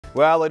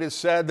Well, it is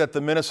said that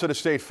the Minnesota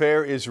State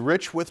Fair is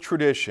rich with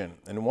tradition,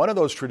 and one of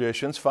those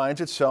traditions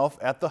finds itself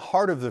at the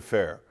heart of the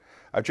fair.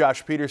 Our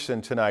Josh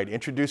Peterson tonight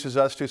introduces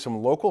us to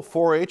some local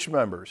 4-H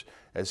members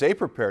as they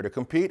prepare to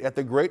compete at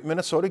the Great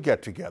Minnesota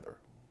Get-Together.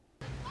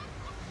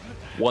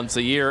 Once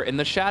a year, in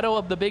the shadow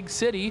of the big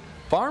city,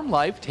 farm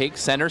life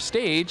takes center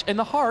stage in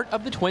the heart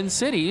of the Twin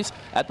Cities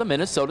at the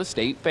Minnesota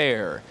State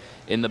Fair.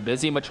 In the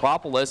busy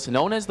metropolis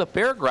known as the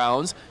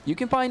Fairgrounds, you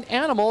can find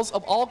animals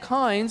of all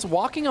kinds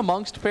walking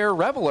amongst fair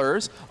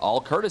revelers, all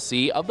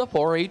courtesy of the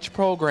 4-H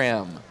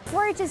program.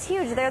 4-H is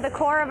huge. They're the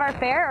core of our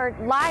fair,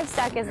 or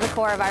livestock is the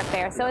core of our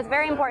fair. So it's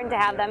very important to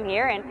have them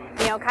here and,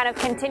 kind of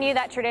continue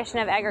that tradition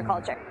of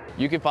agriculture.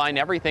 You can find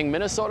everything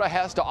Minnesota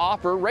has to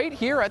offer right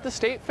here at the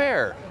State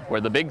Fair,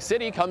 where the big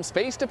city comes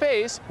face to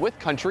face with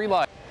country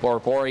life. For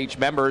 4-H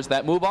members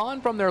that move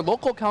on from their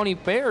local county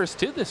fairs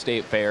to the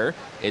State Fair,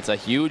 it's a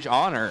huge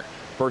honor.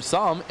 For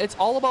some, it's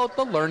all about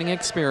the learning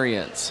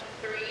experience.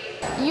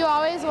 You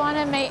always want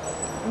to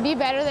be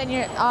better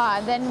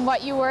than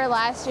what you were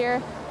last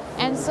year,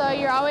 and so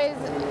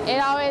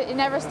it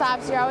never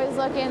stops. You're always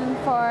looking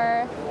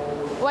for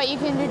what you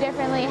can do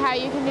differently, how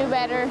you can do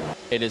better.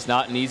 It is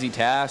not an easy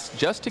task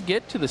just to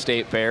get to the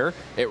State Fair.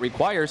 It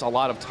requires a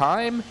lot of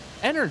time,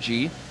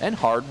 energy, and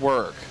hard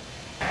work.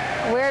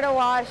 Where to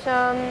wash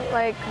them,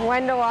 like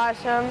when to wash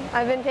them.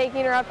 I've been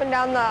taking her up and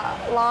down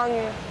the long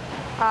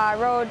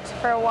road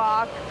for a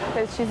walk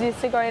because she's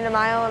used to going 1.5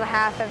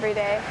 miles every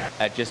day.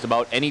 At just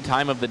about any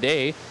time of the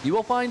day, you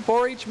will find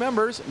 4-H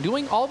members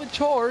doing all the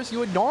chores you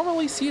would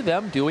normally see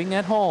them doing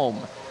at home.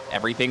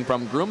 Everything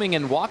from grooming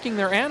and walking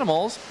their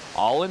animals,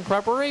 all in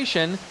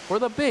preparation for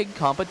the big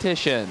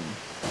competition.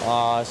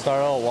 I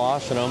start out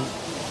washing them,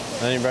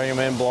 then you bring them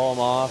in, blow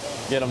them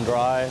off, get them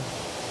dry,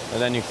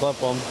 and then you clip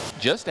them.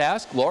 Just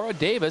ask Laura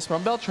Davis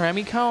from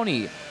Beltrami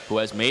County, who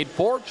has made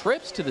 4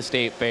 trips to the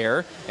State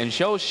Fair and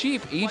shows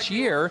sheep each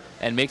year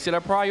and makes it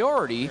a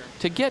priority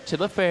to get to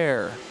the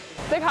fair.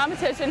 The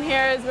competition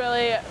here is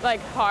really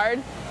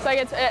hard.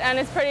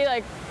 It's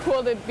pretty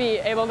cool to be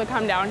able to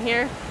come down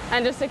here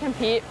and just to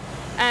compete.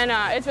 And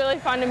it's really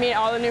fun to meet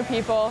all the new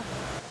people.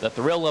 The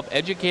thrill of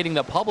educating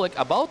the public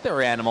about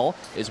their animal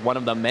is one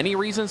of the many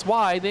reasons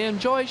why they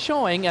enjoy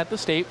showing at the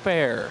State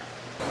Fair.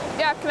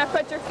 Yeah, can I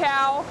pet your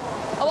cow?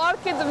 A lot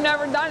of kids have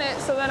never done it,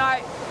 so then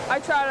I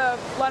try to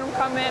let them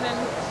come in.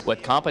 And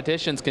with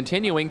competitions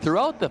continuing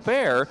throughout the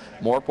fair,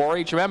 more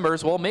 4-H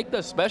members will make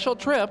the special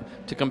trip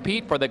to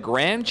compete for the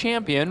Grand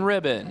Champion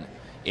ribbon.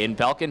 In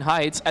Falcon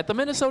Heights at the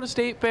Minnesota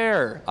State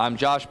Fair, I'm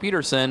Josh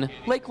Peterson,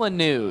 Lakeland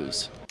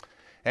News.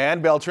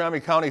 And Beltrami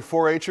County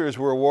 4-Hers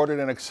were awarded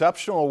an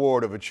Exceptional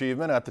Award of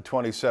Achievement at the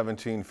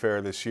 2017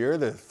 fair this year.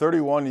 The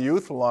 31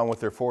 youth, along with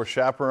their 4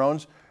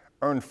 chaperones,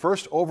 earned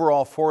first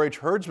overall 4-H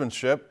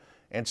herdsmanship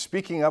and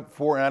Speaking Up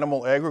for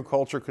Animal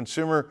Agriculture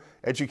Consumer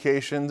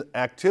Education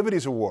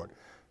Activities Award.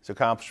 This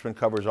accomplishment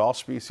covers all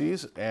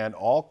species and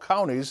all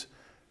counties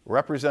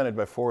represented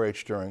by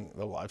 4-H during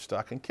the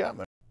livestock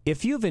encampment.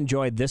 If you've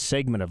enjoyed this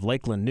segment of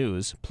Lakeland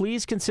News,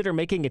 please consider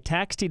making a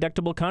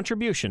tax-deductible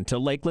contribution to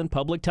Lakeland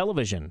Public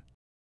Television.